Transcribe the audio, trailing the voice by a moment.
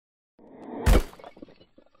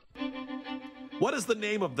What is the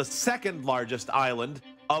name of the second largest island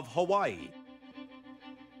of Hawaii?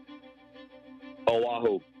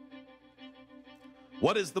 Oahu.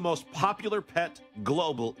 What is the most popular pet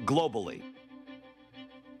globally?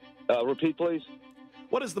 Repeat, please.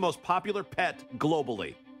 What is the most popular pet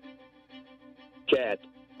globally? Cat.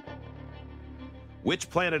 Which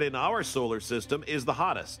planet in our solar system is the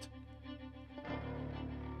hottest?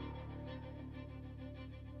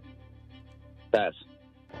 Pass.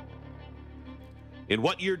 In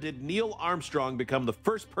what year did Neil Armstrong become the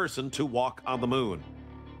first person to walk on the moon?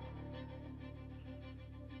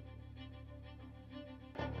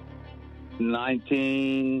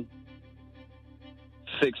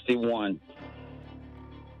 (1961).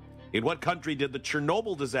 In what country did the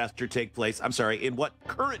Chernobyl disaster take place? I'm sorry, in what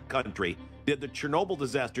current country did the Chernobyl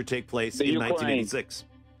disaster take place The in Ukraine. 1986?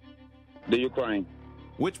 The Ukraine.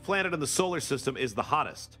 Which planet in the solar system is the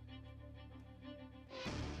hottest?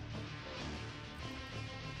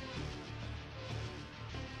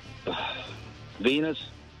 Venus.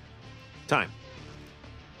 Time.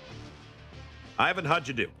 Ivan, how'd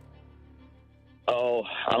you do? Oh,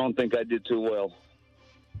 I don't think I did too well.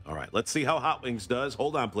 All right, let's see how Hot Wings does.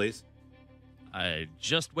 Hold on, please. I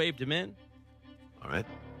just waved him in. All right.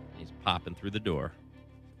 He's popping through the door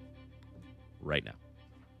right now.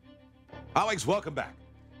 Hot Wings, welcome back.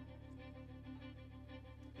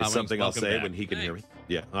 Hot It's Wings, something I'll welcome say back. when he can hear me. Thanks.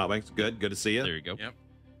 Yeah, Hot Wings, good to see you. There you go. Yep.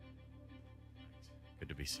 Good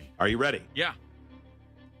to be seen. Are you ready? Yeah.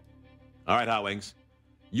 All right, Hot Wings.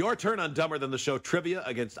 Your turn on Dumber Than the Show trivia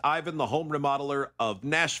against Ivan, the home remodeler of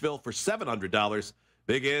Nashville, for $700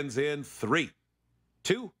 begins in 3,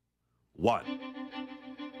 2, 1.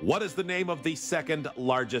 What is the name of the second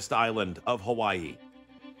largest island of Hawaii?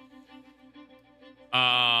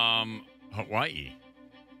 Hawaii.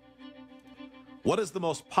 What is the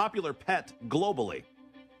most popular pet globally?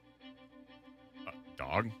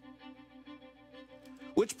 Dog.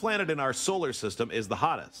 Which planet in our solar system is the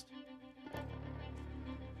hottest?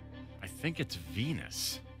 I think it's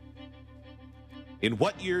Venus. In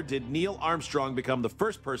what year did Neil Armstrong become the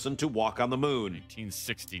first person to walk on the moon?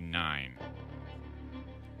 1969.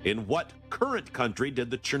 In what current country did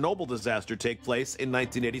the Chernobyl disaster take place in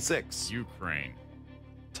 1986? Ukraine.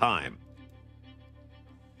 Time.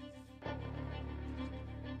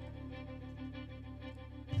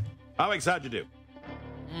 Alex, how'd you do?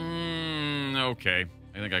 Okay.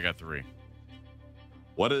 I think I got 3.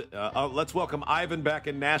 Let's welcome Ivan back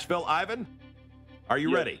in Nashville. Ivan, are you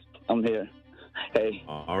Yes, ready? I'm here. Hey.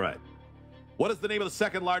 All right. What is the name of the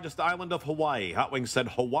second largest island of Hawaii? Hot Wings said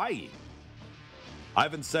Hawaii.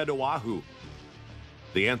 Ivan said Oahu.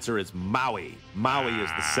 The answer is Maui. Maui is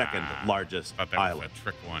the second largest Thought that island. was a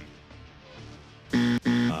trick one.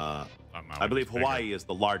 I believe Hawaii is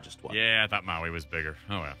the largest one. Yeah, I thought Maui was bigger.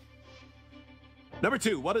 Oh, well. Number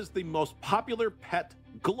 2, what is the most popular pet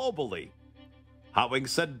globally? Hot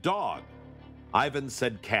Wings said dog. Ivan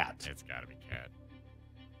said cat. It's got to be cat.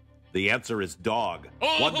 The answer is dog.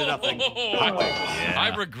 Oh! 1-0. Hot Wings. Yeah.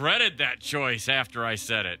 I regretted that choice after I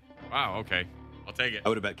said it. Wow, okay. I'll take it. I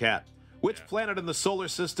would have bet cat. Which Yeah. planet in the solar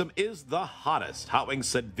system is the hottest? Hot Wings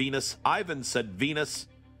said Venus. Ivan said Venus.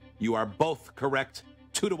 You are both correct.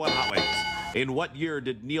 2-1 Hot Wings. In what year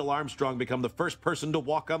did Neil Armstrong become the first person to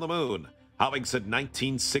walk on the moon? Hot Wings said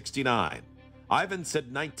 1969. Ivan said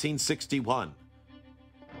 1961.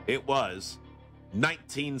 It was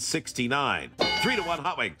 1969. 3-1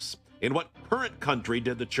 Hot Wings. In what current country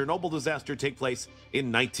did the Chernobyl disaster take place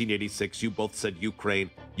in 1986? You both said Ukraine.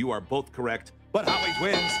 You are both correct, but Hot Wings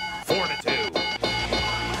wins 4-2.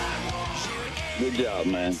 Good job,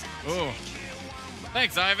 man. Oh.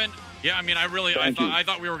 Thanks, Ivan. Yeah, I mean, I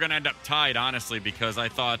thought we were going to end up tied, honestly, because I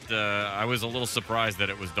thought I was a little surprised that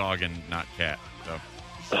it was dog and not cat. So,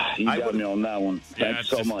 You got me on that one. Yeah, Thanks it's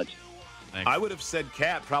so just- much. thanks. I would have said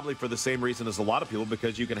cat probably for the same reason as a lot of people,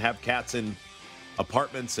 because you can have cats in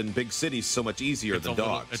apartments in big cities so much easier than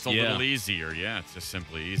dogs. It's a little easier. Yeah, it's just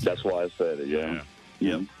simply easier. That's why I said it, yeah.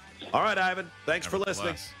 Yep. All right, Ivan. Thanks for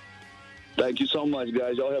listening. Nevertheless. Thank you so much,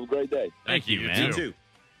 guys. Y'all have a great day. Thank you, you, man. You too.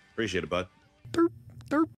 Appreciate it, bud. Derp,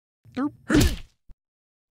 derp, derp.